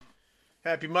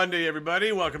Happy Monday,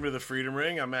 everybody. Welcome to the Freedom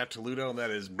Ring. I'm Matt Toludo, and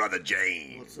that is Brother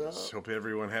James. What's up? Hope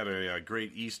everyone had a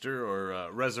great Easter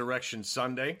or Resurrection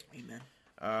Sunday. Amen.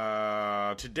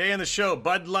 Today on the show,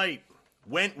 Bud Light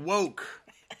went woke.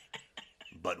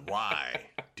 But why?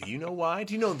 Do you know why?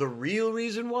 Do you know the real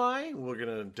reason why? We're going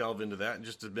to delve into that in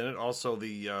just a minute. Also,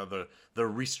 the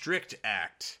Restrict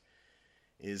Act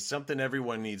is something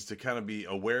everyone needs to kind of be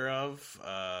aware of,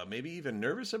 maybe even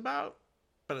nervous about,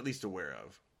 but at least aware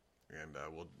of. And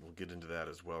we'll get into that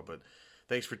as well. But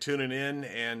thanks for tuning in,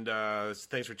 and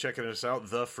thanks for checking us out.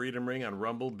 The Freedom Ring on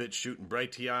Rumble, BitChute, and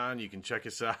Brighteon. You can check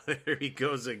us out. There he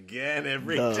goes again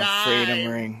every time. The Freedom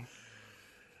Ring.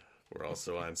 We're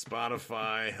also on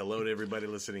Spotify. Hello to everybody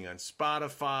listening on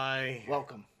Spotify.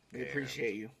 Welcome. We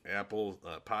appreciate you. Apple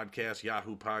Podcasts,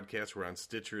 Yahoo Podcasts. We're on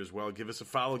Stitcher as well. Give us a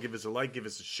follow, give us a like, give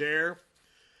us a share.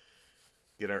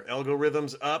 Get our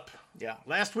algorithms up. Yeah.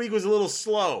 Last week was a little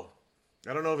slow.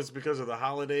 I don't know if it's because of the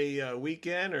holiday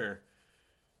weekend or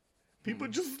people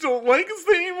just don't like us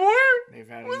anymore. They've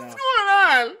had What's enough.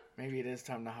 going on? Maybe it is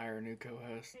time to hire a new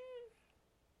co-host.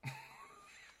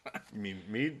 You mean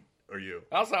me or you?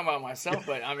 I was talking about myself,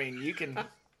 but I mean, you can.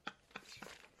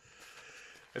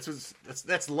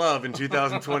 That's love in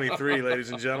 2023, ladies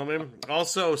and gentlemen.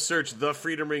 Also, search The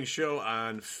Freedom Ring Show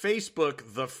on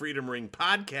Facebook, The Freedom Ring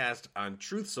Podcast on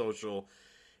Truth Social,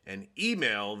 and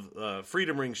email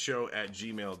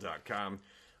freedomringshow@gmail.com.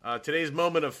 Today's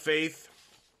moment of faith.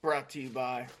 Brought to you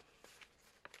by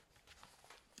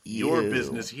Your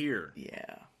business here.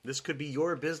 Yeah. This could be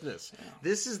your business. Yeah.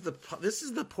 This is the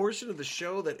portion of the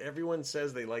show that everyone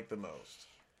says they like the most.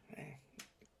 Hey,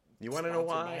 you want to know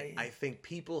why? I think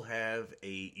people have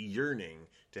a yearning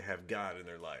to have God in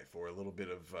their life, or a little bit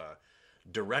of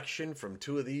direction from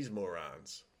two of these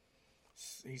morons.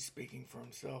 He's speaking for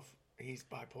himself. He's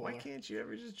bipolar. Why can't you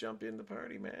ever just jump in the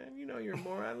party, man? You know you're a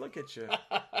moron. Look at you.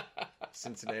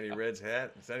 Cincinnati Reds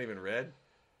hat. It's not even red.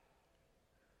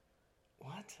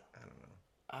 What? I don't know.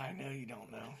 I know you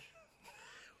don't know.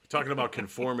 We're talking about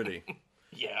conformity.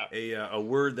 Yeah. A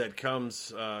word that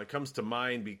comes to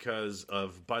mind because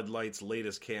of Bud Light's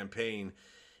latest campaign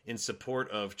in support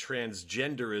of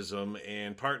transgenderism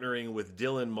and partnering with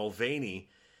Dylan Mulvaney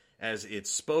as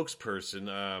its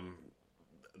spokesperson.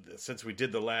 Since we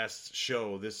did the last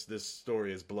show, this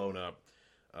story has blown up.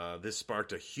 This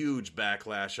sparked a huge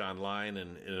backlash online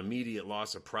and an immediate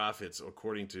loss of profits,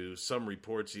 according to some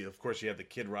reports. Of course, you had the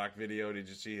Kid Rock video. Did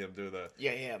you see him do the...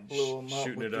 Yeah, blew him up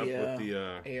shooting with it up the, with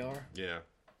the AR. Yeah.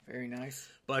 Very nice.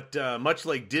 But much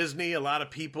like Disney, a lot of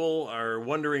people are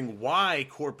wondering why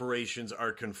corporations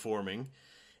are conforming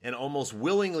and almost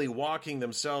willingly walking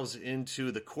themselves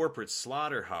into the corporate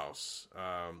slaughterhouse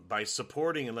by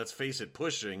supporting and, let's face it,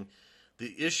 pushing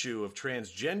the issue of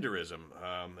transgenderism.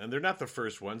 And they're not the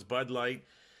first ones. Bud Light,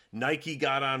 Nike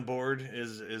got on board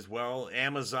as well.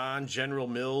 Amazon, General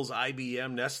Mills,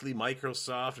 IBM, Nestle,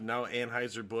 Microsoft, and now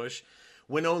Anheuser Busch.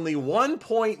 When only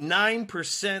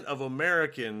 1.9% of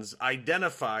Americans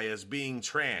identify as being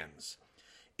trans.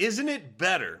 Isn't it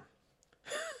better,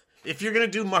 if you're going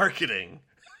to do marketing,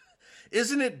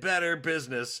 isn't it better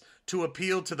business to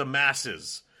appeal to the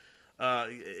masses?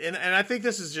 And I think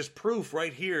this is just proof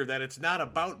right here that it's not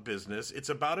about business. It's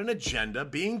about an agenda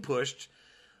being pushed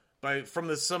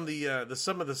from some of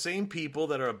the same people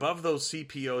that are above those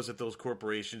CPOs at those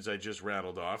corporations I just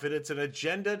rattled off. And it's an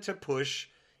agenda to push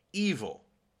evil.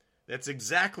 That's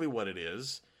exactly what it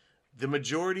is. The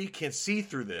majority can see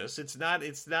through this. It's not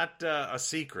a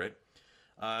secret.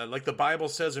 Like the Bible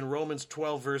says in Romans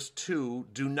 12, verse 2,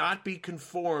 do not be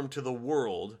conformed to the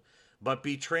world, but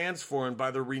be transformed by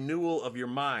the renewal of your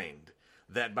mind,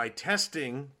 that by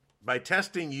testing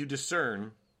you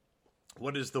discern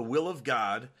what is the will of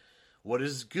God, what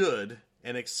is good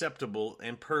and acceptable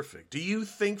and perfect. Do you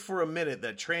think for a minute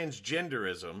that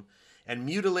transgenderism and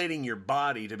mutilating your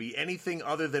body to be anything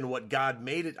other than what God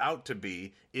made it out to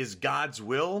be is God's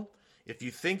will? If you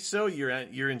think so,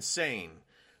 you're insane.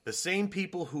 The same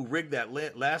people who rigged that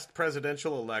last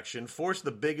presidential election forced the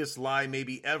biggest lie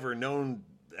maybe ever known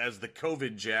as the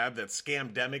COVID jab, that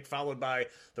scamdemic, followed by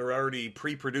their already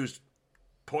pre-produced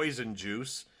poison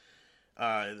juice.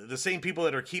 The same people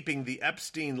that are keeping the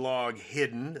Epstein log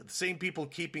hidden, the same people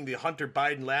keeping the Hunter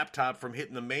Biden laptop from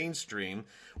hitting the mainstream,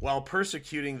 while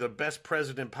persecuting the best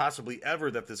president possibly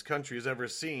ever that this country has ever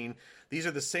seen. These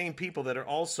are the same people that are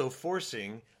also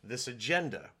forcing this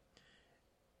agenda.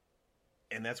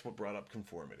 And that's what brought up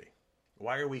conformity.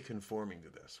 Why are we conforming to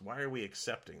this? Why are we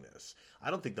accepting this?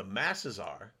 I don't think the masses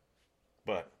are,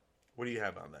 but what do you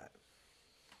have on that?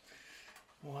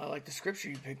 Well, I like the scripture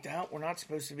you picked out. We're not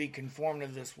supposed to be conformed to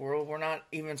this world. We're not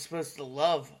even supposed to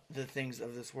love the things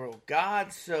of this world.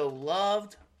 God so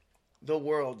loved the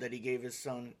world that he gave his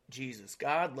son Jesus.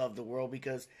 God loved the world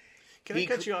because... Can I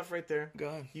cut you off right there? Go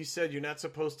ahead. You said you're not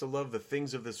supposed to love the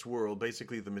things of this world,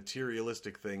 basically the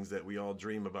materialistic things that we all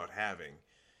dream about having.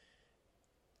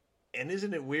 And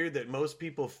isn't it weird that most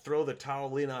people throw the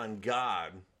towel in on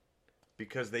God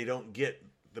because they don't get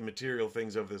the material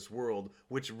things of this world,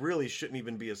 which really shouldn't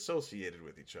even be associated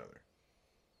with each other?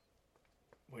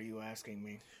 What are you asking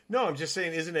me? No, I'm just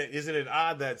saying, isn't it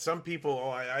odd that some people,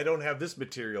 I don't have this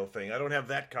material thing. I don't have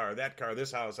that car,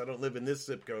 this house. I don't live in this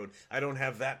zip code. I don't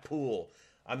have that pool.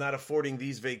 I'm not affording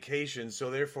these vacations, so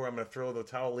therefore I'm going to throw the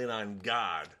towel in on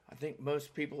God. I think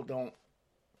most people don't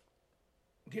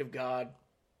give God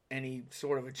any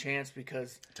sort of a chance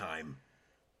because... Time.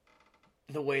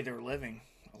 The way they're living.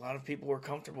 A lot of people are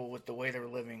comfortable with the way they're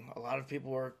living. A lot of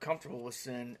people are comfortable with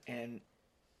sin, and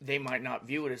they might not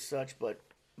view it as such, but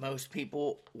most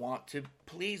people want to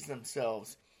please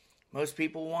themselves. Most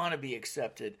people want to be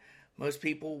accepted. Most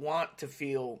people want to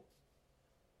feel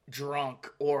drunk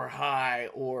or high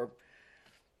or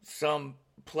some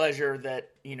pleasure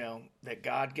that, that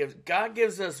God gives. God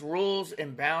gives us rules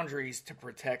and boundaries to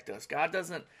protect us. God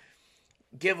doesn't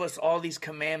give us all these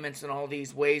commandments and all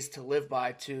these ways to live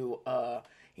by to,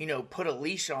 put a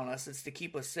leash on us. It's to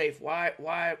keep us safe.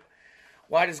 Why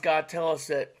does God tell us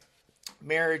that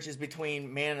marriage is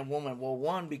between man and woman? Well,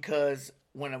 one, because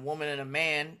when a woman and a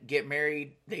man get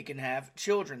married, they can have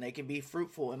children. They can be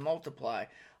fruitful and multiply.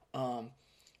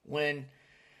 When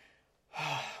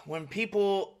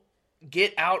people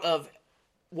get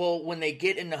when they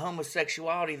get into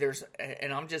homosexuality,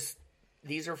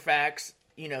 these are facts.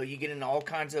 You get into all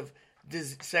kinds of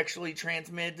sexually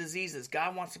transmitted diseases.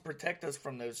 God wants to protect us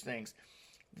from those things.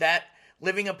 That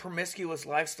living a promiscuous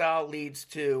lifestyle leads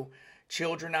to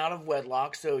children out of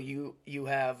wedlock. So you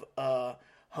have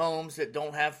homes that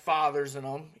don't have fathers in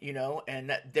them, and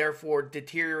that therefore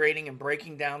deteriorating and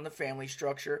breaking down the family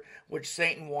structure, which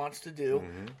Satan wants to do.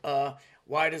 Mm-hmm.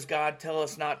 Why does God tell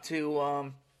us not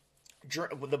to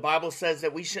drink? The Bible says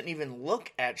that we shouldn't even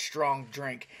look at strong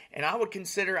drink. And I would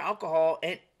consider alcohol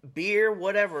and beer,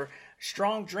 whatever,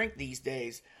 strong drink these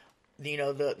days.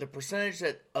 The percentage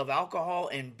of alcohol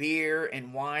and beer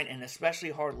and wine, and especially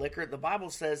hard liquor, the Bible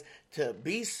says to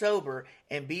be sober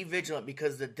and be vigilant,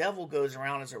 because the devil goes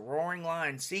around as a roaring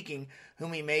lion seeking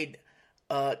whom he may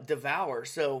devour.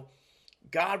 So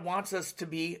God wants us to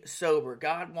be sober.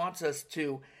 God wants us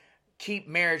to keep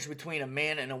marriage between a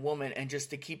man and a woman, and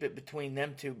just to keep it between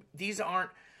them two. These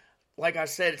aren't, like I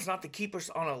said, it's not to keep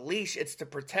us on a leash. It's to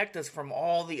protect us from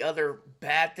all the other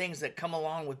bad things that come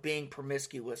along with being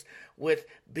promiscuous, with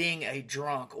being a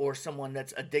drunk or someone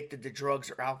that's addicted to drugs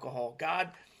or alcohol.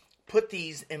 God put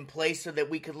these in place so that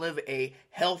we could live a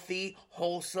healthy,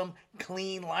 wholesome,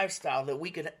 clean lifestyle, that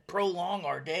we could prolong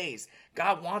our days.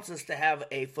 God wants us to have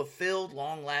a fulfilled,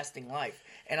 long-lasting life.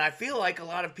 And I feel like a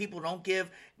lot of people don't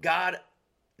give God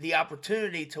the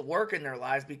opportunity to work in their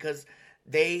lives because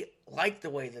they like the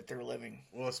way that they're living.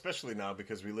 Well, especially now,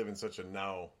 because we live in such a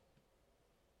now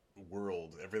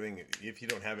world. Everything, if you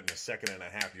don't have it in a second and a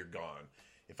half, you're gone.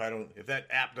 If that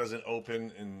app doesn't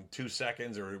open in 2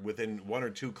 seconds or within 1 or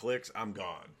 2 clicks, I'm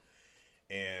gone.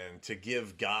 And to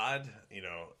give God,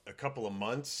 a couple of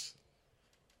months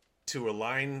to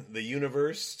align the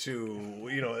universe,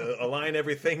 to, align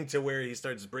everything to where he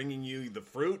starts bringing you the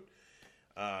fruit.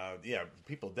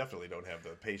 People definitely don't have the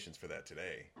patience for that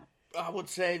today. I would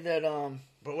say that...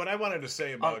 But what I wanted to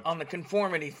say about... On the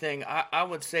conformity thing, I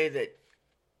would say that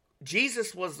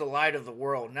Jesus was the light of the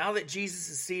world. Now that Jesus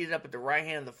is seated up at the right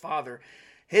hand of the Father,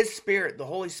 his Spirit, the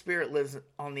Holy Spirit, lives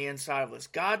on the inside of us.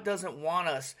 God doesn't want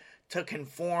us to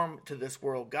conform to this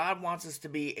world. God wants us to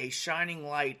be a shining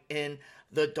light in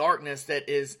the darkness that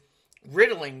is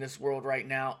riddling this world right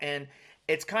now. And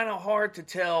it's kind of hard to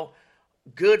tell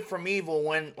good from evil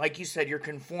when, like you said, you're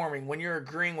conforming, when you're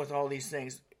agreeing with all these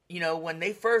things. When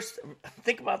they first,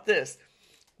 think about this,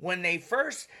 when they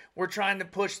first were trying to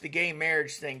push the gay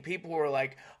marriage thing, people were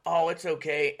like, oh, it's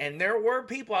okay. And there were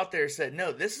people out there who said,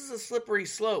 no, this is a slippery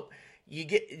slope.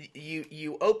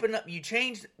 You open up, you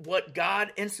change what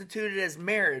God instituted as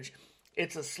marriage.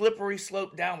 It's a slippery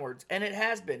slope downwards. And it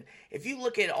has been. If you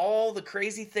look at all the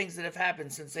crazy things that have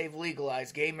happened since they've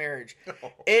legalized gay marriage,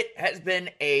 it has been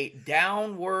a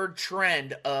downward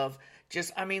trend of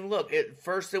look,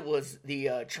 first it was the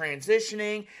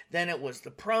transitioning, then it was the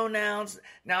pronouns.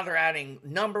 Now they're adding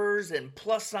numbers and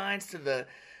plus signs to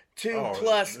 2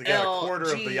 plus they got L, a quarter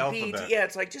G, of the B, T. alphabet. Yeah,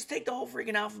 it's like, just take the whole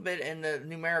freaking alphabet and the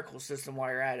numerical system while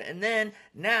you're at it. And then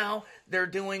now they're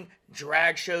doing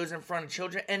drag shows in front of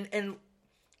children. And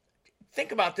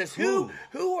think about this. Who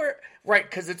are, right,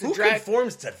 because it's a Who drag.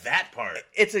 conforms to that part?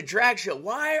 It's a drag show.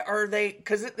 Why are they,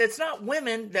 because it's not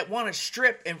women that want to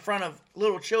strip in front of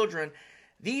little children.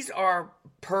 These are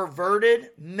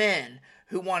perverted men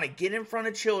who want to get in front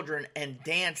of children and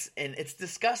dance, and it's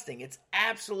disgusting. It's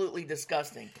absolutely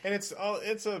disgusting. And it's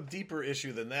a deeper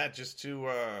issue than that. Just to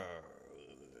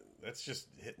that's just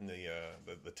hitting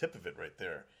the tip of it right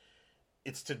there.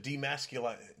 It's to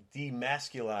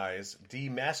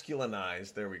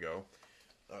demasculinize. There we go.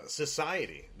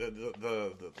 Society.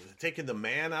 The taking the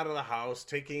man out of the house,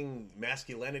 taking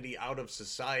masculinity out of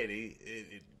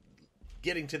society.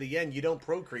 Getting to the end, you don't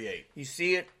procreate. You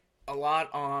see it a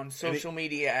lot on social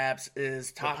media apps.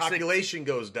 Is toxic. The population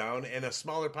goes down, and a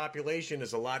smaller population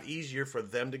is a lot easier for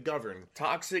them to govern.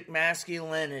 Toxic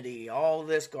masculinity, all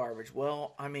this garbage.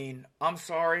 Well, I mean, I'm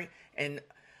sorry, and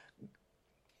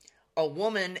a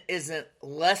woman isn't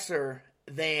lesser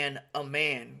than a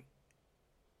man.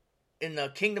 In the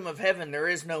kingdom of heaven, there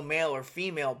is no male or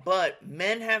female, but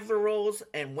men have their roles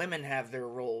and women have their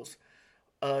roles.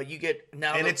 You get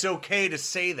now, and it's okay to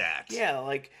say that. Yeah,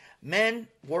 like men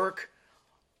work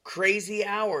crazy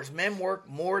hours. Men work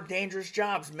more dangerous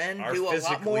jobs. Men do a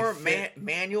lot more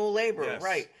manual labor. Yes.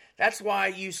 Right. That's why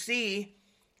you see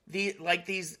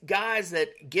these guys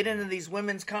that get into these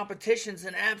women's competitions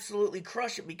and absolutely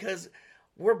crush it because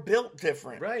we're built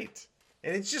different. Right.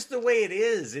 And it's just the way it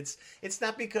is. It's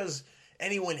not because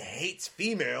anyone hates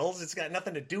females. It's got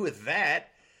nothing to do with that.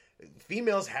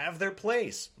 Females have their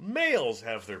place. Males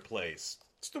have their place.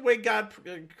 It's the way God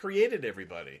created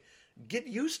everybody. Get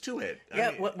used to it. Yeah,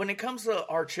 I mean, when it comes to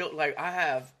our children, like I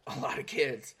have a lot of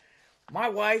kids. My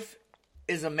wife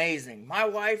is amazing. My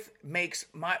wife makes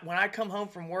when I come home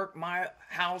from work, my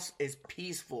house is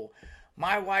peaceful.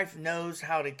 My wife knows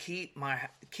how to keep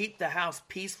the house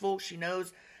peaceful. She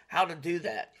knows how to do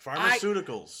that.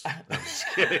 Pharmaceuticals. I'm just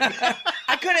kidding.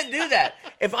 I couldn't do that.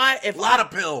 If a lot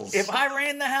of pills. If I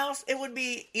ran the house, it would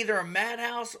be either a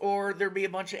madhouse or there'd be a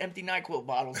bunch of empty NyQuil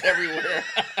bottles everywhere.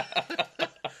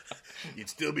 You'd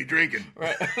still be drinking.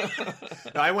 Right.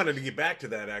 Now, I wanted to get back to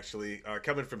that, actually.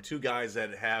 Coming from two guys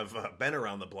that have been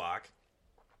around the block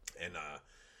and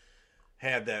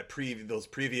had those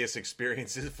previous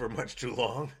experiences for much too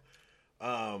long.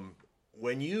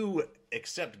 When you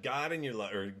accept God in your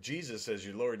life, or Jesus as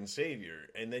your Lord and Savior,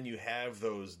 and then you have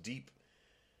those deep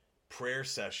prayer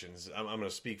sessions, I'm going to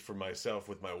speak for myself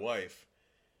with my wife.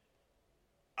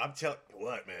 I'm telling you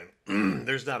what, man,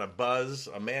 there's not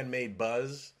a man-made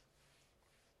buzz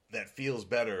that feels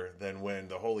better than when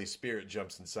the Holy Spirit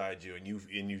jumps inside you and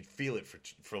you feel it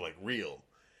for like real.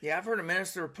 Yeah, I've heard a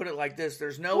minister put it like this: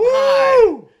 "There's no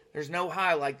high. There's no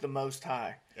high like the Most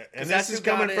High." And this is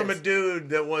coming from a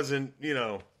dude that wasn't,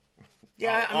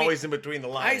 always in between the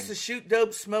lines. I used to shoot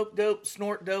dope, smoke dope,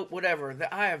 snort dope, whatever.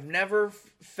 I have never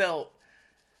felt,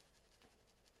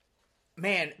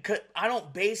 man, I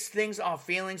don't base things off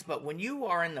feelings, but when you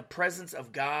are in the presence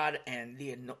of God and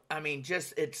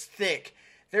it's thick.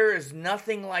 There is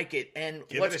nothing like it. And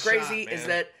what's crazy is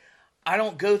that I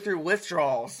don't go through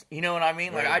withdrawals. You know what I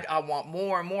mean? Right. Like I want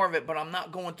more and more of it, but I'm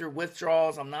not going through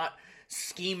withdrawals. I'm not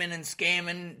scheming and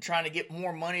scamming, trying to get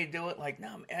more money to do it. Like,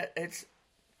 no, it's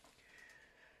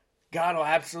God will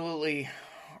absolutely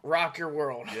rock your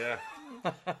world. Yeah.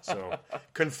 So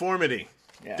conformity.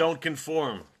 Yeah. Don't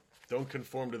conform. Don't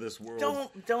conform to this world.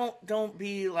 Don't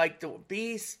be like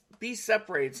be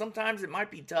separated. Sometimes it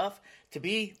might be tough to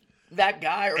be that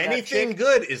guy or anything that chick.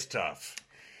 Good is tough.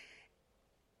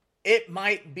 It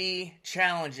might be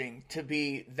challenging to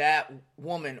be that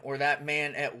woman or that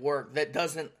man at work that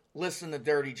doesn't listen to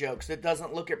dirty jokes, that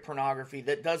doesn't look at pornography,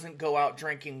 that doesn't go out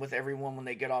drinking with everyone when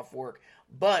they get off work.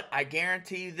 But I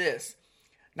guarantee you this,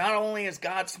 not only is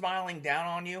God smiling down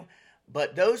on you,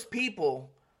 but those people,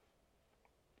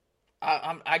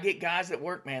 I get guys at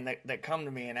work, man, that come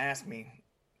to me and ask me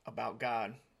about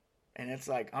God. And it's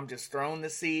like, I'm just throwing the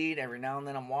seed. Every now and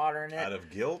then I'm watering it. Out of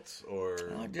guilt or?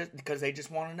 Just because they just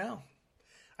want to know.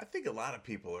 I think a lot of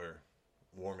people are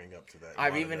warming up to that.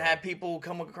 I've even had people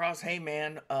come across, hey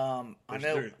man, I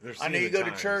know you go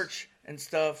to church and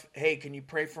stuff. Hey, can you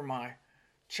pray for my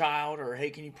child? Or hey,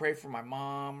 can you pray for my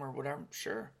mom or whatever?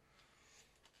 Sure.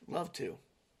 Love to.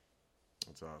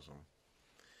 That's awesome.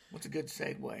 What's a good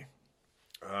segue?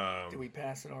 Did we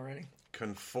pass it already?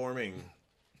 Conforming.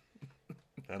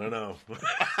 I don't know.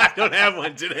 I don't have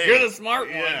one today. You're the smart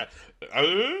one.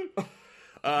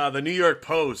 Yeah. The New York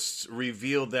Post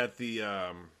revealed that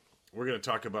we're going to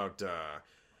talk about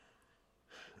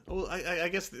Well, I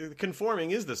guess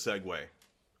conforming is the segue.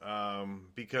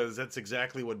 Because that's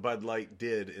exactly what Bud Light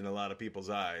did in a lot of people's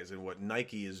eyes, and what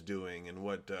Nike is doing, and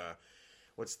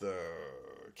what's the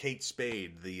Kate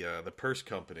Spade, the purse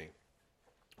company.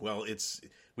 Well,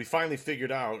 we finally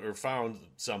figured out or found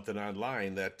something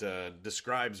online that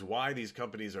describes why these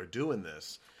companies are doing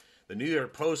this. The New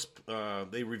York Post,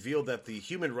 they revealed that the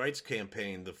Human Rights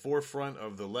Campaign, the forefront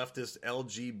of the leftist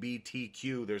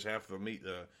LGBTQ, there's half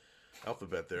the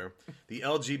alphabet there. The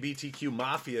LGBTQ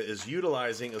mafia is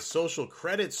utilizing a social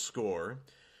credit score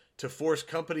to force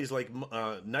companies like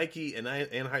Nike and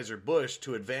Anheuser Busch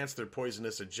to advance their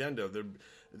poisonous agenda.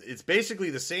 It's basically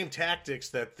the same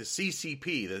tactics that the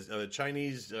CCP, the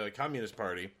Chinese Communist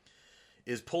Party,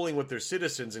 is pulling with their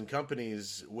citizens and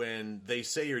companies when they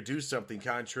say or do something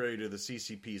contrary to the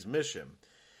CCP's mission.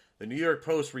 The New York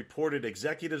Post reported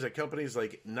executives at companies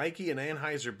like Nike and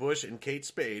Anheuser Busch and Kate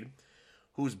Spade,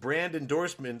 whose brand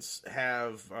endorsements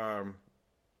have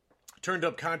turned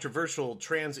up controversial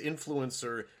trans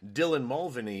influencer Dylan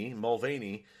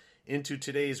Mulvaney into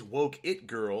today's woke it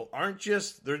girl,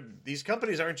 these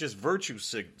companies aren't just virtue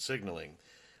signaling.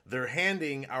 They're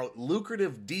handing out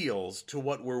lucrative deals to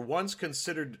what were once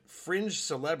considered fringe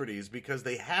celebrities because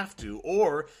they have to,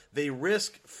 or they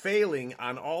risk failing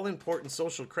on all-important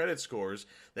social credit scores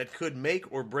that could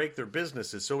make or break their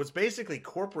businesses. So it's basically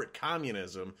corporate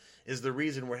communism is the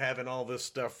reason we're having all this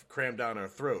stuff crammed down our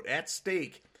throat. At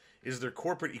stake is their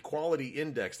corporate equality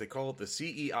index. They call it the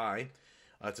CEI.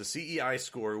 It's a CEI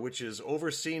score, which is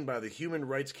overseen by the Human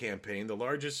Rights Campaign, the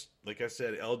largest, like I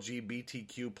said,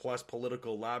 LGBTQ plus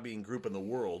political lobbying group in the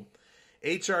world.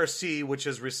 HRC, which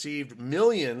has received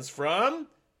millions from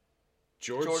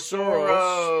George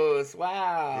Soros.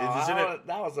 Wow.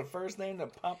 That was the first name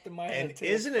that popped in my head. And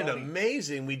isn't it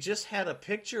amazing? We just had a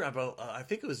picture about, I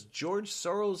think it was George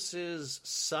Soros'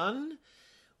 son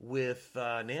with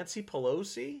Nancy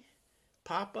Pelosi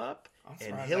pop up.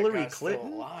 And Hillary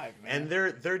Clinton, alive, and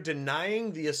they're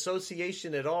denying the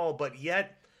association at all, but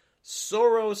yet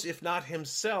Soros, if not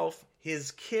himself,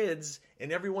 his kids,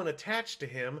 and everyone attached to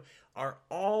him are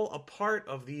all a part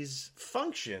of these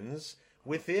functions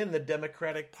within the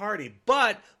Democratic Party.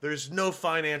 But there's no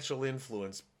financial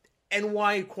influence. And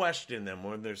why question them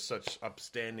when there's such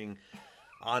upstanding,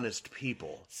 honest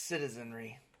people?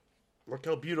 Citizenry. Look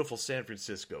how beautiful San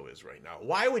Francisco is right now.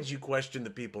 Why would you question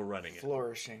the people running it?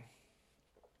 Flourishing.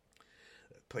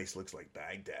 Place looks like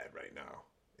Baghdad right now.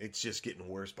 It's just getting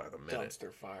worse by the minute.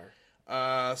 Dumpster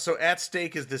fire. So at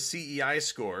stake is the CEI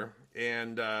score,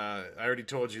 and I already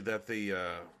told you that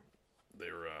their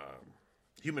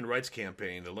Human Rights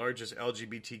Campaign, the largest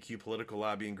LGBTQ political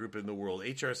lobbying group in the world,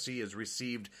 HRC, has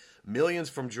received millions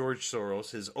from George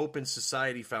Soros, his Open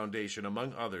Society Foundation,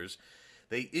 among others.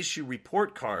 They issue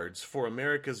report cards for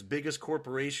America's biggest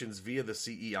corporations via the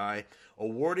CEI,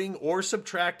 awarding or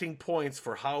subtracting points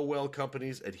for how well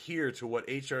companies adhere to what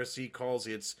HRC calls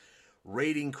its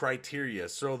rating criteria.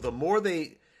 So the more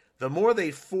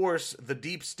they force the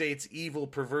deep state's evil,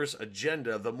 perverse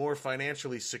agenda, the more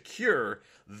financially secure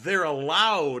they're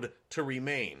allowed to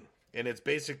remain. And it's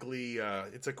basically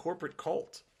it's a corporate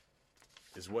cult,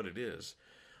 is what it is.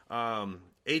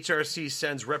 HRC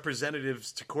sends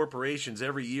representatives to corporations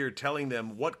every year telling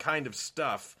them what kind of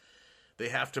stuff they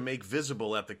have to make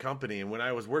visible at the company. And when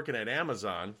I was working at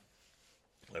Amazon,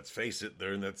 let's face it,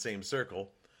 they're in that same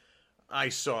circle, I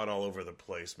saw it all over the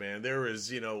place, man. There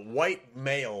was, white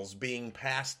males being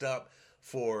passed up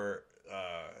for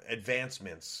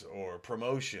advancements or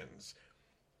promotions.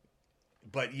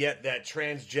 But yet that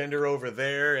transgender over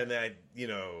there and that,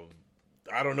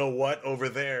 I don't know what over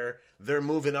there, they're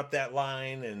moving up that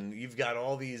line, and you've got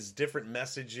all these different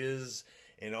messages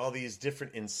and all these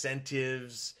different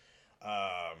incentives.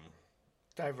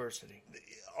 Diversity.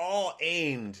 All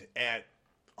aimed at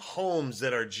homes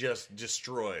that are just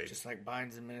destroyed. Just like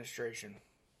Biden's administration.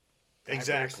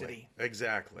 Exactly.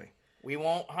 Exactly. We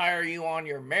won't hire you on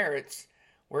your merits.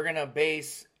 We're going to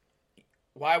base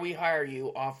why we hire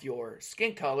you off your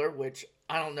skin color, which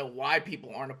I don't know why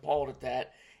people aren't appalled at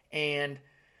that. And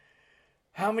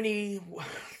how many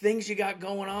things you got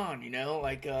going on,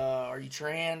 like, are you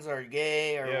trans, are you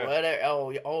gay, or whatever?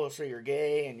 Oh, so you're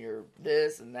gay and you're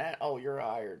this and that. Oh, you're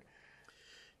hired.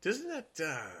 Doesn't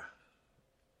that,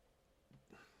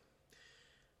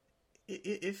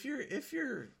 if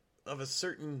you're of a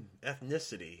certain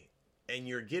ethnicity and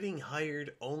you're getting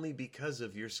hired only because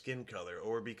of your skin color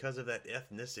or because of that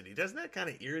ethnicity, doesn't that kind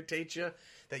of irritate you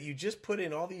that you just put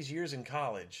in all these years in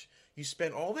college? You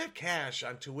spent all that cash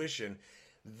on tuition.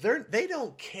 They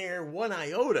don't care one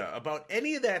iota about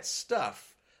any of that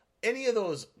stuff, any of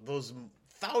those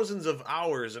thousands of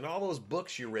hours and all those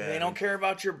books you read. They don't care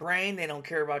about your brain. They don't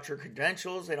care about your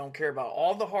credentials. They don't care about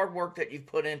all the hard work that you've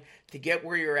put in to get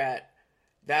where you're at.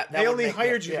 That they only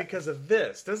hired you because of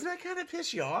this. Doesn't that kind of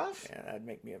piss you off? Yeah, that'd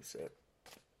make me upset.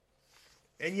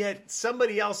 And yet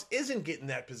somebody else isn't getting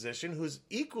that position who's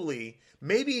equally,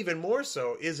 maybe even more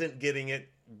so, isn't getting it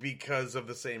because of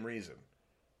the same reason.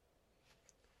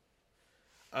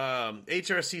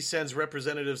 HRC sends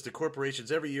representatives to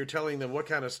corporations every year telling them what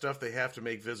kind of stuff they have to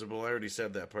make visible. I already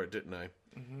said that part, didn't I?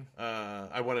 Mm-hmm.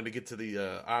 I wanted to get to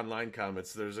the online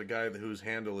comments. There's a guy whose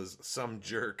handle is some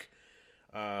jerk.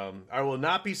 I will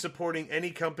not be supporting any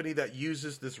company that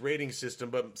uses this rating system,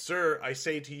 but sir, I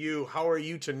say to you, how are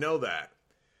you to know that?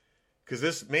 Because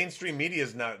this mainstream media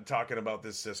is not talking about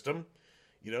this system.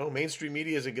 You know, mainstream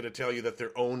media isn't going to tell you that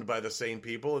they're owned by the same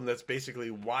people, and that's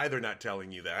basically why they're not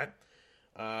telling you that.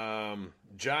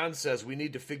 John says we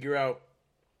need to figure out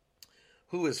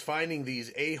who is finding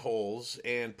these a-holes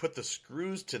and put the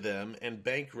screws to them and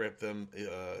bankrupt them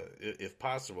if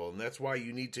possible. And that's why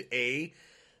you need to,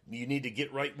 you need to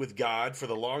get right with God for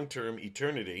the long-term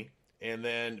eternity, and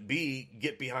then B,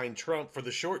 get behind Trump for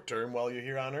the short term while you're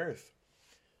here on Earth.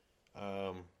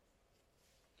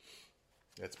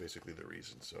 That's basically the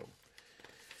reason. So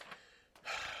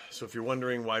if you're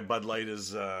wondering why Bud Light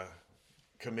is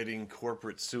committing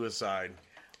corporate suicide,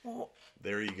 well,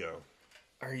 there you go.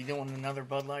 Are you doing another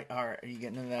Bud Light? All right, are you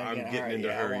getting into that I'm again? getting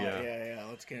into her, yeah. Yeah,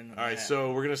 let's get into that. All right,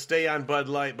 so we're going to stay on Bud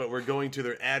Light, but we're going to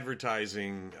their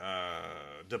advertising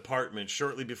department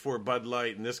shortly before Bud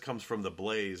Light, and this comes from The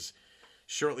Blaze.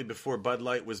 Shortly before Bud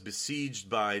Light was besieged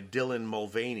by Dylan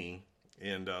Mulvaney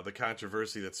and the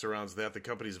controversy that surrounds that, the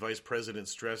company's vice president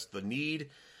stressed the need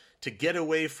to get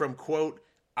away from, quote,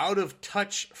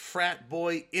 out-of-touch frat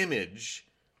boy image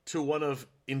to one of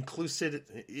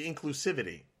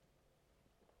inclusivity.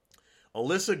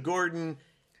 Alyssa Gordon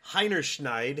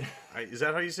Heinerschneid, is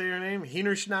that how you say your name?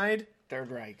 Heinerschneid?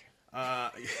 Third Reich.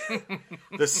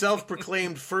 The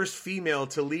self-proclaimed first female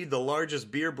to lead the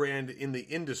largest beer brand in the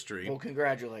industry. Well,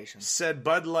 congratulations. Said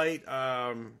Bud Light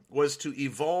was to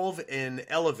evolve and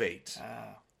elevate.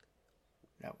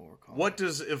 That's what we're calling What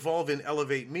does evolve and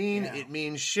elevate mean? Yeah. It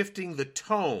means shifting the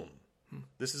tone.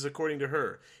 This is according to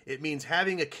her. It means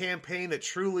having a campaign that's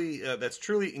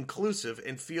truly inclusive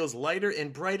and feels lighter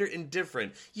and brighter and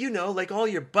different. You know, like all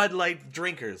your Bud Light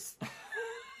drinkers.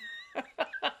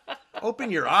 Open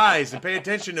your eyes and pay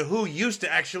attention to who used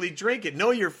to actually drink it.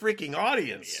 Know your freaking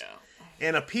audience. Yeah.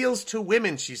 And appeals to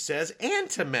women, she says, and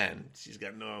to men. She's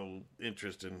got no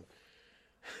interest in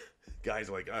guys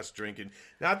like us drinking.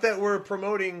 Not that we're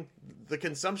promoting the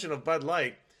consumption of Bud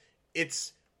Light.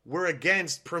 We're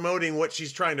against promoting what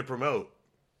she's trying to promote.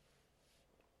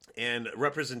 And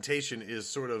representation is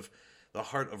sort of the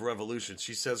heart of revolution.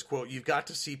 She says, quote, you've got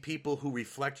to see people who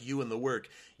reflect you in the work.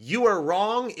 You are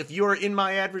wrong. If you are in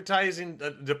my advertising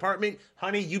department,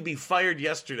 honey, you'd be fired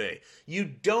yesterday. You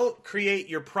don't create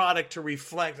your product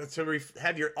to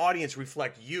have your audience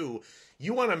reflect you.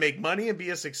 You want to make money and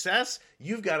be a success?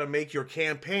 You've got to make your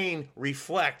campaign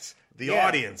reflect the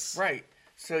audience. Right.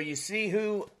 So you see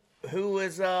who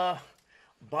is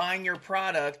buying your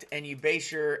product, and you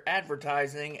base your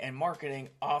advertising and marketing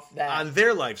off that. On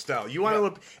their lifestyle. You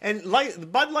want to, and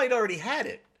Bud Light already had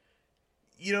it.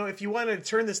 You know, if you want to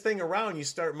turn this thing around, you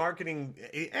start marketing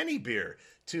any beer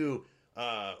to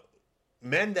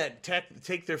men that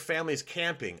take their families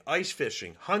camping, ice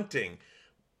fishing, hunting,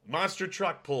 monster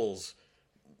truck pulls,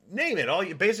 name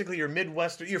it. Basically your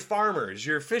Midwestern, your farmers,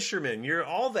 your fishermen, your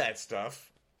all that stuff.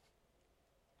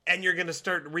 And you're going to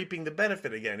start reaping the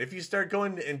benefit again. If you start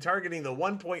going and targeting the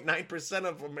 1.9%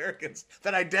 of Americans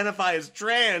that identify as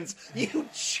trans, you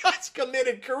just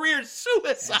committed career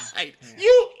suicide. Yeah.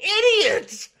 You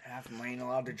idiot! Half of them ain't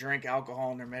allowed to drink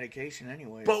alcohol in their medication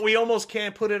anyway. But we almost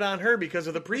can't put it on her because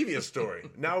of the previous story.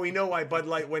 Now we know why Bud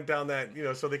Light went down that,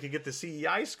 so they could get the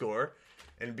CEI score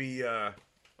and be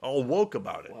all woke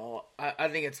about it. Well, I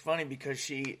think it's funny because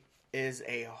she is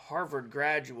a Harvard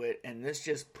graduate, and this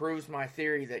just proves my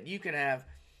theory that you can have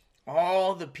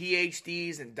all the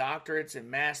PhDs and doctorates and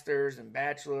masters and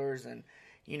bachelors and,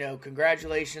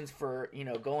 congratulations for,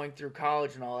 going through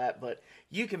college and all that, but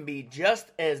you can be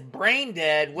just as brain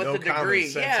dead with a degree.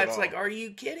 Yeah, it's like, are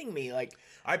you kidding me? Like,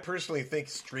 I personally think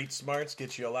street smarts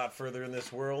get you a lot further in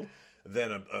this world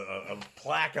than a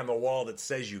plaque on the wall that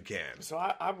says you can. So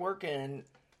I work in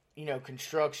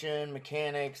construction,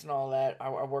 mechanics, and all that. I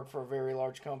work for a very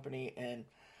large company, and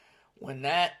when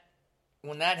that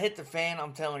hit the fan,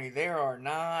 I'm telling you, there are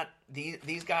not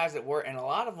these guys that work, and a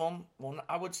lot of them. Well,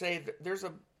 I would say there's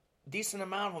a decent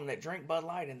amount of them that drink Bud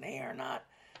Light, and they are not.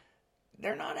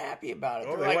 they're not happy about it.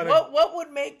 Oh, They're like, what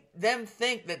would make them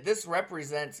think that this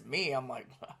represents me? I'm like,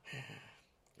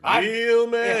 real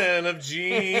man of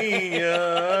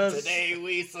genius. Today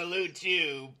we salute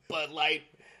you, Bud Light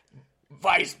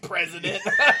Vice President.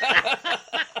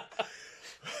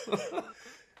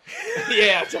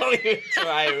 Yeah, don't even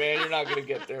try it, man. You're not going to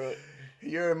get through it.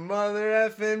 Your mother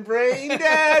effing brain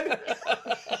dead.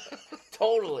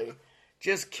 Totally.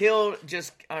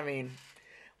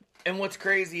 And what's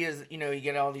crazy is, you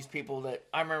get all these people that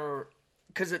I remember,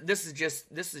 because this is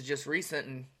just recent,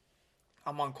 and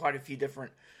I'm on quite a few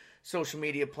different social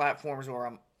media platforms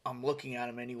where I'm looking at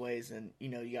them anyways, and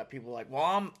you got people like,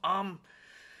 well,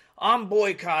 I'm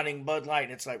boycotting Bud Light,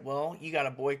 and it's like, well, you got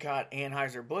to boycott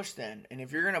Anheuser Busch then, and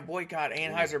if you're gonna boycott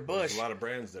Anheuser Busch, there's a lot of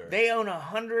brands there. They own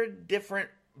 100 different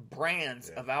brands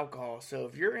of alcohol, so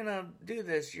if you're gonna do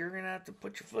this, you're gonna have to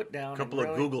put your foot down. A couple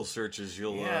of Google searches,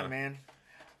 you'll man.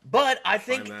 But I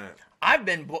think I've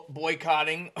been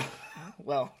boycotting.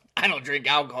 Well, I don't drink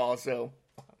alcohol, so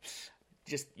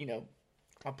just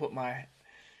I'll put my.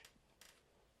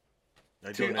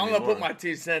 I'm gonna put my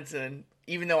 2 cents in,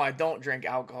 even though I don't drink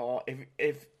alcohol.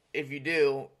 If you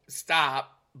do,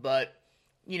 stop. But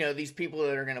these people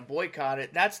that are gonna boycott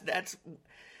it, that's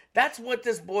what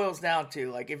this boils down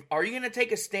to. Like, are you gonna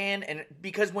take a stand? And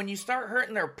because when you start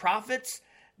hurting their profits,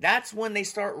 that's when they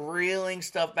start reeling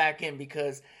stuff back in,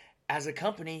 because as a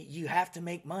company, you have to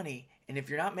make money. And if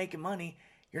you're not making money,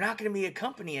 you're not going to be a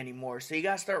company anymore. So you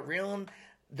got to start reeling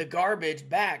the garbage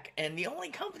back. And the only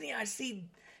company I see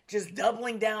just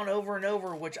doubling down over and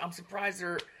over, which I'm surprised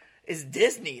is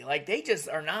Disney. Like, they just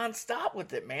are nonstop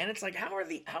with it, man. It's like, how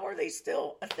are they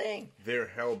still a thing? They're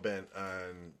hell-bent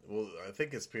on, well, I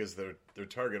think it's because their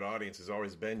target audience has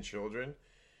always been children.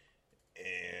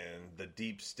 And the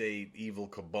deep state, evil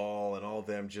cabal, and all of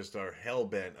them just are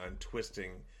hell-bent on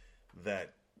twisting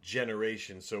that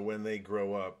generation. So when they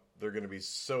grow up, they're going to be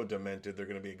so demented, they're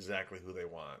going to be exactly who they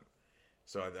want.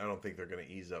 So I don't think they're going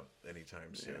to ease up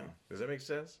anytime soon. Yeah. Does that make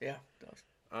sense? Yeah, it does.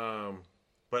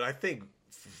 But I think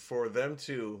for them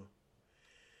to...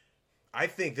 I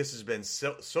think this has been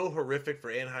so horrific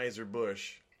for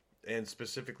Anheuser-Busch, and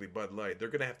specifically Bud Light. They're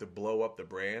going to have to blow up the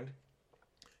brand,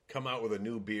 come out with a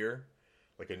new beer,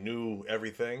 like a new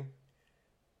everything.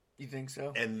 You think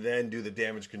so? And then do the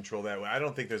damage control that way. I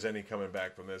don't think there's any coming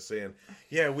back from this saying,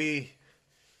 yeah,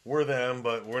 we're them,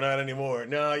 but we're not anymore.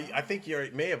 No, I think you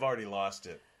may have already lost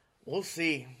it. We'll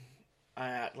see.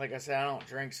 Like I said, I don't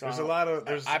drink, so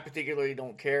I particularly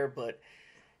don't care. But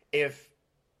if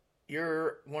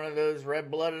you're one of those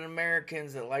red-blooded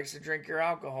Americans that likes to drink your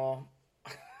alcohol,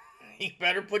 you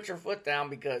better put your foot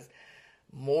down, because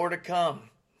more to come.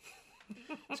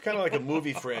 It's kind of like a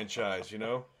movie franchise,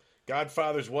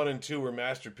 Godfathers 1 and 2 were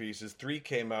masterpieces. 3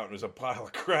 came out and was a pile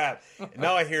of crap. And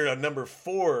now I hear a number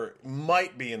 4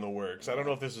 might be in the works. I don't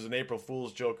know if this was an April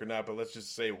Fool's joke or not, but let's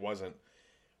just say it wasn't.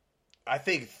 I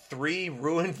think 3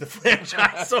 ruined the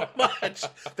franchise so much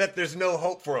that there's no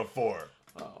hope for a 4.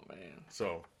 Oh, man.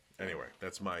 So, anyway,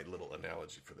 that's my little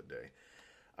analogy for the day.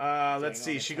 Let's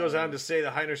see. She goes on to say the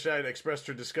Heinerscheid expressed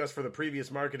her disgust for the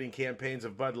previous marketing campaigns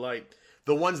of Bud Light.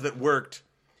 The ones that worked.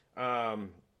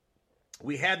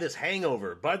 We had this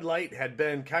hangover. Bud Light had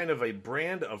been kind of a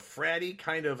brand of fratty,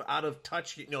 kind of out of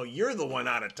touch. You're the one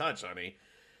out of touch, honey.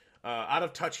 Out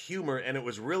of touch humor, and it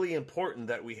was really important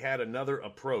that we had another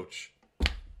approach.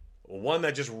 One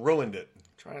that just ruined it.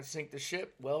 Trying to sink the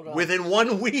ship. Well done. Within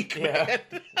 1 week, man.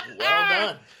 Well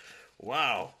done.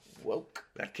 Wow. Woke.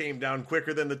 That came down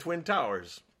quicker than the Twin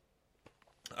Towers.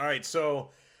 All right, so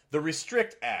the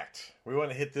Restrict Act. We want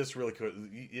to hit this really quick.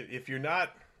 If you're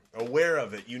not aware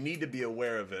of it, you need to be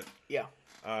aware of it. Yeah.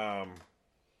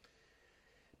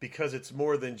 Because it's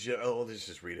more than just... Oh, let's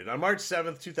just read it. On March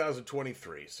 7th,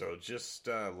 2023, so just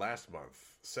last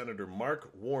month, Senator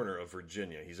Mark Warner of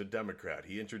Virginia, he's a Democrat,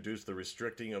 he introduced the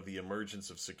Restricting of the Emergence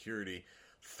of Security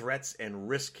Threats and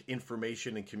Risk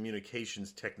Information and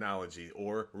Communications Technology,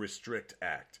 or Restrict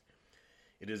Act.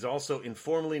 It is also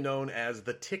informally known as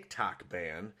the TikTok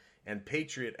ban and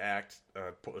Patriot Act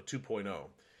 2.0.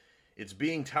 It's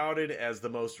being touted as the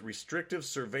most restrictive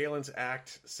surveillance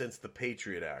act since the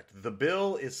Patriot Act. The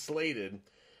bill is slated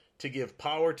to give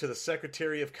power to the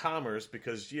Secretary of Commerce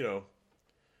because,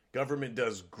 government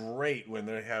does great when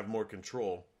they have more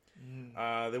control.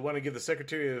 They want to give the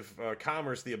Secretary of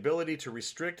Commerce the ability to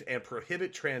restrict and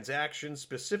prohibit transactions,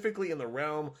 specifically in the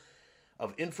realm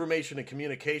of information and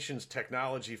communications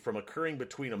technology, from occurring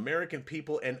between American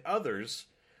people and others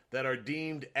that are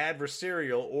deemed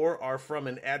adversarial or are from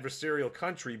an adversarial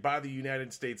country by the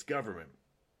United States government.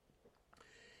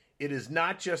 it is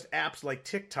not just apps like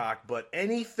TikTok, but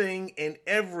anything and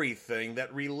everything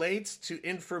that relates to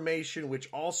information, which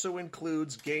also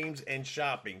includes games and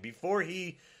shopping.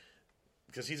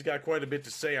 Because he's got quite a bit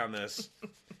to say on this.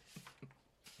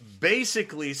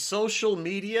 Basically, social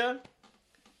media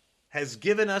has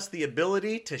given us the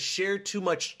ability to share too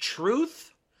much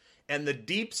truth, and the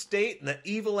deep state and the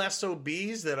evil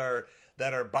SOBs that are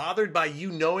bothered by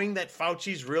you knowing that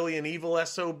Fauci's really an evil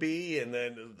SOB, and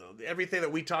then everything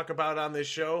that we talk about on this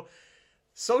show.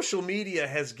 Social media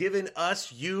has given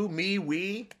us, you, me,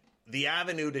 we, the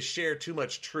avenue to share too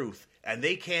much truth, and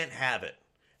they can't have it.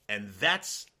 And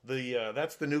that's the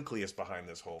nucleus behind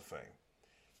this whole thing.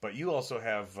 But you also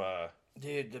have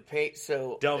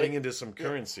delving into some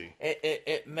currency.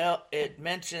 It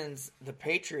mentions the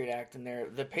Patriot Act in there.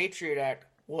 The Patriot Act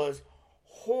was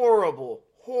horrible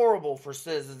for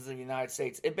citizens of the United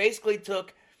States. It basically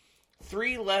took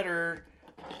 3-letter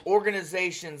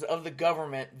organizations of the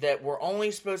government that were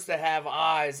only supposed to have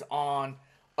eyes on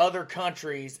other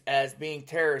countries as being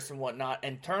terrorists and whatnot,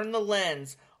 and turned the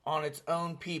lens on its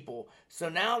own people. So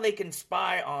now they can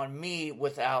spy on me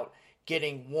without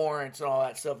getting warrants and all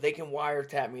that stuff. They can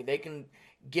wiretap me. They can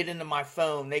get into my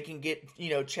phone. They can get,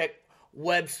 check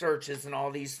web searches and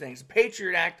all these things. The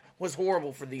Patriot Act was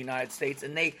horrible for the United States,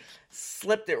 and they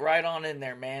slipped it right on in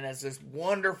there, man, as this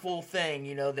wonderful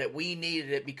thing, that we needed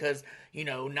it because,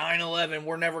 9/11,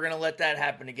 we're never going to let that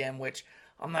happen again, which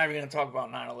I'm not even going to talk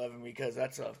about 9/11 because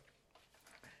that's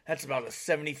about a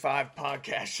 75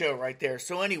 podcast show right there.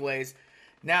 So anyways,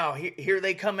 now here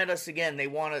they come at us again. They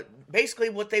want to, basically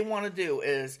what they want to do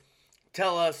is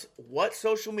tell us what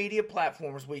social media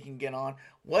platforms we can get on,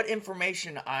 what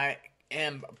information I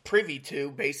am privy to,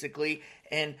 basically,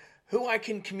 and who I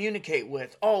can communicate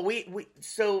with.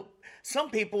 So some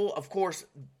people, of course,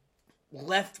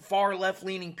 far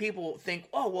left-leaning people think,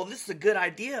 oh, well, this is a good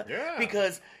idea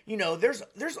because,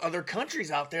 there's other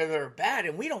countries out there that are bad,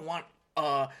 and we don't want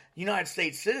United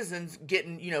States citizens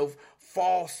getting,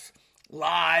 false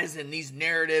lies and these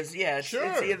narratives. Yeah,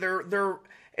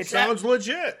 it sounds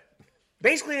legit.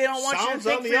 Basically, they don't want you to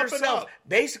think for yourself.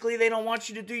 Basically, they don't want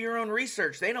you to do your own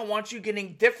research. They don't want you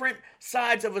getting different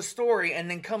sides of a story and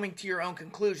then coming to your own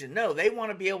conclusion. No, they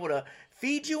want to be able to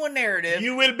feed you a narrative.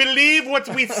 You will believe what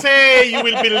we say. You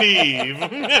will believe.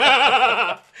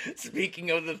 Speaking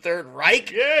of the Third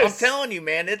Reich, yes. I'm telling you,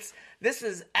 man, this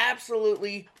is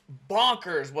absolutely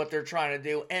bonkers what they're trying to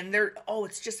do. And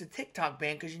it's just a TikTok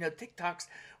ban because, TikTok's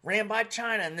ran by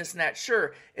China and this and that.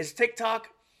 Sure, is TikTok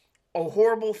a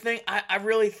horrible thing? I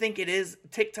really think it is.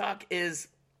 TikTok is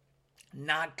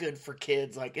not good for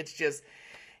kids. Like, it's just,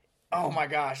 oh my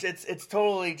gosh, it's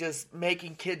totally just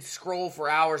making kids scroll for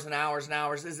hours and hours and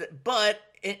hours. But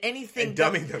anything and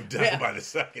dumbing them down by the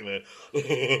second, man.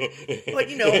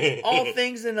 But all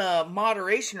things in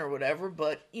moderation or whatever.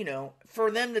 But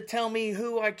for them to tell me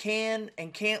who I can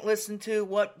and can't listen to,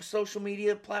 what social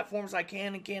media platforms I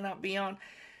can and cannot be on.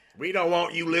 We don't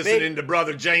want you listening to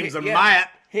Brother James and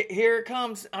Matt. Here it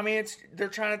comes. I mean, they're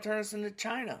trying to turn us into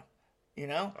China.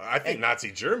 I think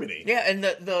Nazi Germany. Yeah, and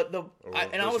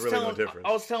I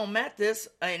was telling Matt this,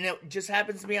 and it just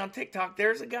happens to be on TikTok.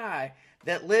 There's a guy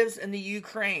that lives in the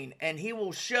Ukraine, and he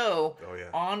will show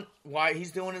on why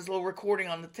he's doing his little recording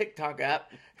on the TikTok app.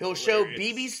 He'll show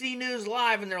BBC News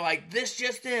Live, and they're like, "This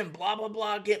just in, blah blah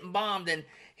blah, getting bombed," and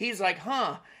he's like,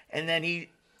 "Huh," and then he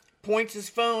points his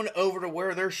phone over to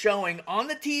where they're showing on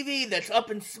the TV that's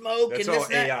up in smoke. That's and all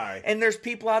AI. And there's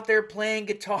people out there playing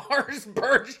guitars,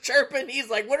 birds chirping. He's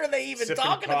like, what are they even sipping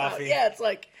talking coffee. about? Yeah, it's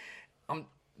like,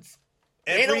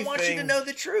 they don't want you to know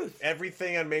the truth.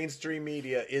 Everything on mainstream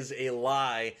media is a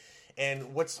lie.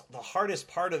 And what's the hardest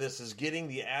part of this is getting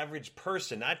the average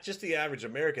person, not just the average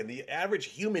American, the average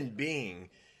human being,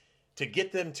 to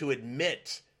get them to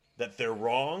admit that they're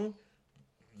wrong.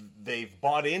 They've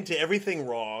bought into everything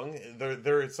wrong.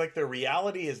 It's like their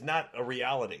reality is not a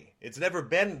reality. It's never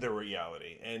been the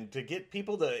reality. And to get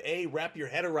people to wrap your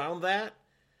head around that,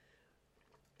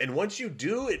 and once you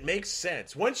do, it makes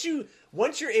sense. Once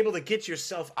you're able to get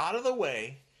yourself out of the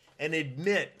way and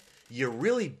admit you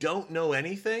really don't know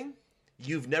anything,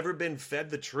 you've never been fed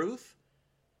the truth,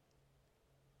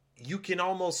 you can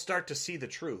almost start to see the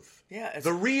truth. Yeah.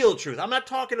 The real truth. I'm not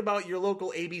talking about your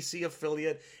local ABC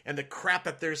affiliate and the crap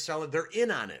that they're selling. They're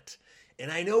in on it.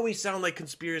 And I know we sound like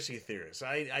conspiracy theorists.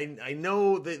 I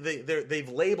know they've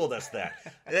labeled us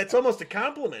that. That's almost a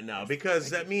compliment now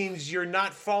because that means you're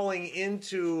not falling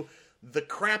into the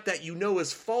crap that you know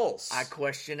is false. I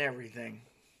question everything.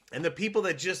 And the people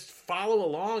that just follow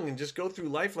along and just go through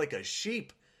life like a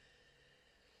sheep.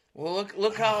 Well,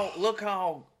 look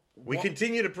how We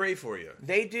continue to pray for you.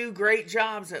 They do great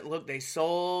jobs they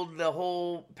sold the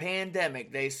whole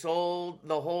pandemic. They sold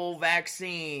the whole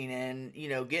vaccine and,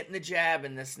 getting the jab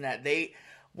and this and that.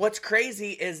 What's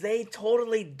crazy is they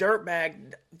totally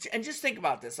dirtbag. And just think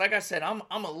about this. Like I said,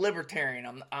 I'm a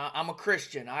libertarian. I'm a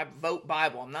Christian. I vote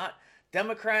Bible. I'm not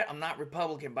Democrat. I'm not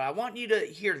Republican. But I want you to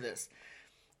hear this.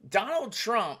 Donald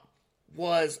Trump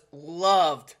was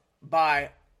loved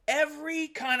by every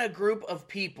kind of group of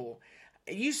people.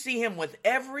 You see him with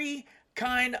every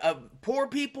kind of poor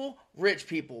people, rich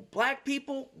people, black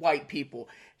people, white people.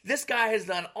 This guy has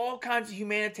done all kinds of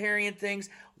humanitarian things.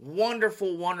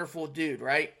 Wonderful, wonderful dude,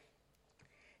 right?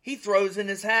 He throws in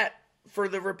his hat for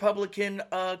the Republican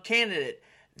candidate.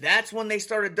 That's when they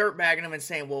started dirtbagging him and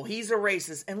saying, well, he's a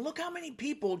racist. And look how many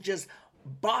people just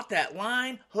bought that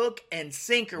line, hook, and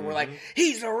sinker. We're like,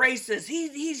 he's a racist.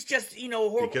 He's just,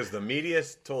 horrible. Because the media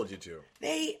told you to.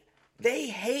 They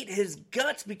hate his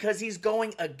guts because he's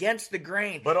going against the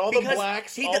grain. But all the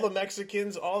blacks, all the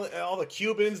Mexicans, all the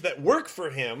Cubans that work for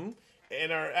him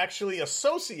and are actually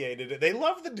associated, they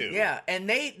love the dude. Yeah, and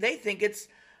they think it's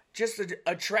just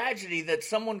a tragedy that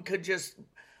someone could just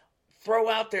throw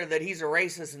out there that he's a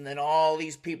racist, and then all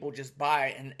these people just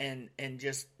buy and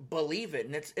just believe it.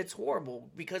 And it's horrible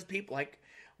because people, like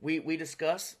we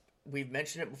discuss, we've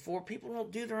mentioned it before, people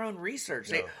don't do their own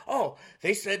research. No.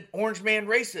 They said Orange Man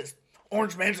racist.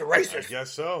 Orange Man's a racist. I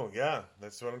guess so, yeah.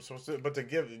 That's what I'm supposed to do. But to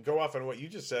go off on what you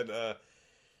just said,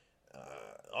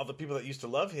 all the people that used to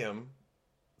love him,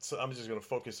 so I'm just going to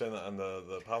focus in on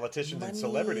the politicians and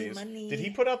celebrities. Money. Did he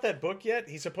put out that book yet?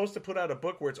 He's supposed to put out a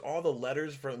book where it's all the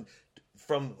letters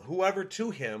from whoever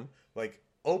to him, like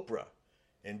Oprah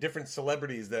and different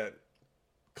celebrities that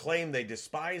claim they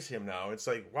despise him now. It's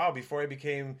like, wow, before I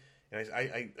became...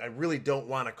 I really don't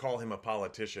want to call him a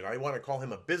politician. I want to call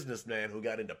him a businessman who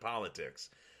got into politics.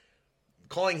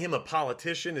 Calling him a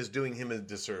politician is doing him a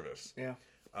disservice. Yeah.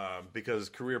 Because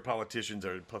career politicians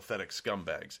are pathetic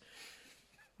scumbags.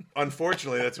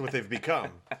 Unfortunately, that's what they've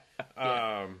become.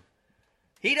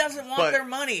 He doesn't want their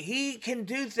money. He can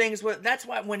do things with. That's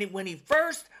why when he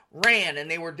first ran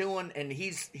and they were doing, and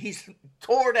he's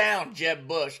tore down Jeb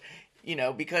Bush.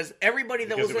 Because everybody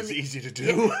that was easy to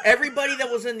do. Everybody that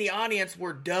was in the audience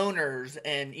were donors,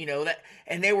 and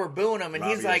and they were booing him. And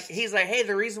he's like, hey,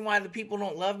 the reason why the people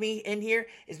don't love me in here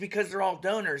is because they're all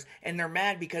donors, and they're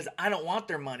mad because I don't want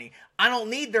their money. I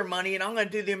don't need their money, and I'm going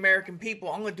to do the American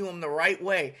people. I'm going to do them the right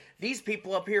way. These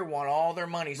people up here want all their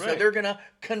money, so they're going to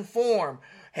conform.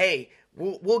 Hey,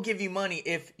 we'll give you money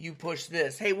if you push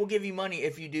this. Hey, we'll give you money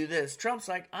if you do this. Trump's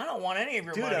like, I don't want any of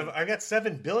your money. Dude, I got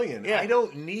 $7 billion. Yeah. I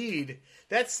don't need...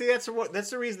 That's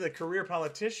the reason the career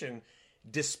politician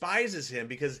despises him,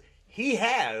 because he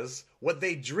has what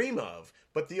they dream of.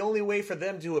 But the only way for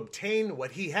them to obtain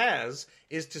what he has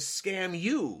is to scam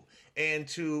you and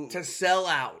to sell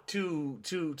out, to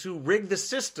rig the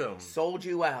system. Sold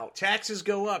you out. Taxes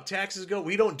go up. Taxes go.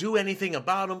 We don't do anything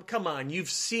about them. Come on, you've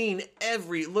seen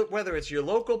whether it's your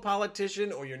local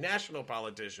politician or your national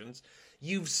politicians.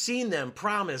 You've seen them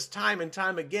promise time and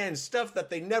time again stuff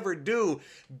that they never do.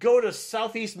 Go to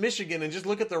Southeast Michigan and just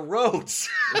look at the roads.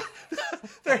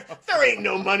 there ain't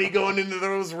no money going into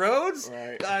those roads.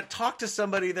 Right. Talk to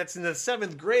somebody that's in the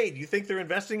 7th grade. You think they're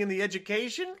investing in the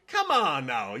education? Come on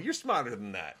now. You're smarter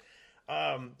than that.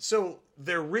 So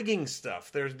they're rigging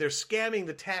stuff. They're scamming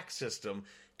the tax system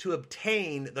to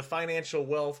obtain the financial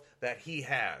wealth that he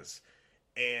has.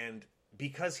 And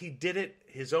because he did it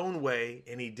his own way,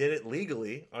 and he did it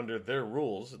legally under their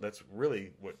rules, that's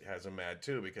really what has him mad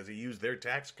too, because he used their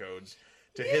tax codes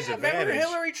to his advantage. Remember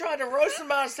Hillary tried to roast him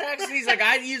about his taxes? He's like,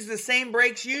 I use the same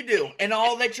breaks you do, and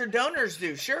all that your donors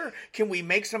do. Sure, can we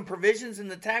make some provisions in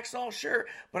the tax law? Sure,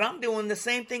 but I'm doing the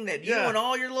same thing that you and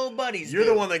all your little buddies You're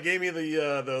do. the one that gave me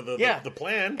the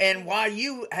plan. And while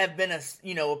you have been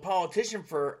a politician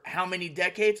for how many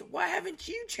decades, why haven't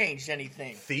you changed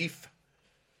anything? Thief.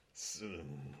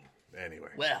 Anyway,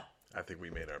 well, I think we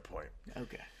made our point.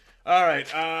 Okay. All right,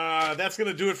 that's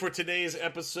going to do it for today's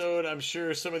episode. I'm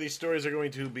sure some of these stories are going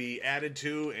to be added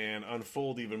to and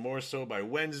unfold even more so by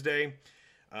Wednesday.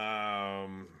 Take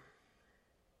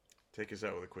us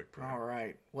out with a quick prayer. All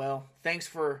right. Well, thanks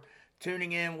for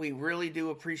tuning in. We really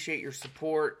do appreciate your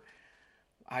support.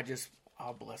 I'll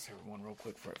bless everyone real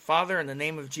quick for it. Father, in the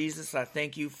name of Jesus, I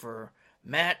thank you for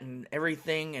Matt and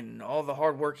everything and all the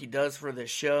hard work he does for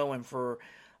this show and for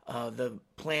the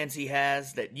plans he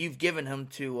has that you've given him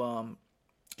to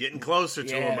Getting closer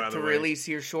to him, by the way. To release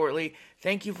here shortly.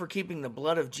 Thank you for keeping the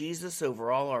blood of Jesus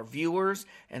over all our viewers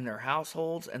and their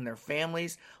households and their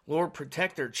families. Lord,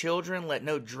 protect their children. Let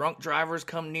no drunk drivers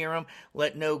come near them.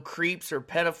 Let no creeps or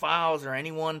pedophiles or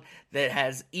anyone that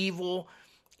has evil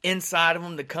inside of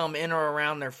them to come in or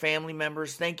around their family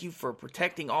members. Thank you for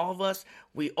protecting all of us.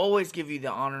 We always give you the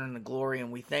honor and the glory,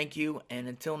 and we thank you. And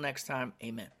until next time,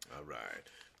 amen. All right.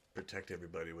 Protect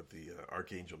everybody with the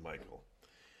Archangel Michael.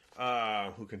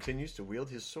 Who continues to wield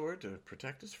his sword to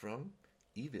protect us from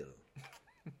evil.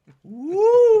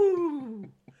 Woo!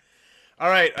 All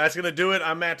right, that's going to do it.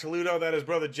 I'm Matt Toledo. That is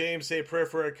Brother James. Say a prayer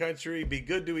for our country. Be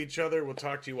good to each other. We'll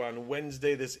talk to you on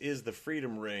Wednesday. This is the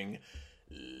Freedom Ring.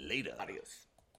 Later. Adios.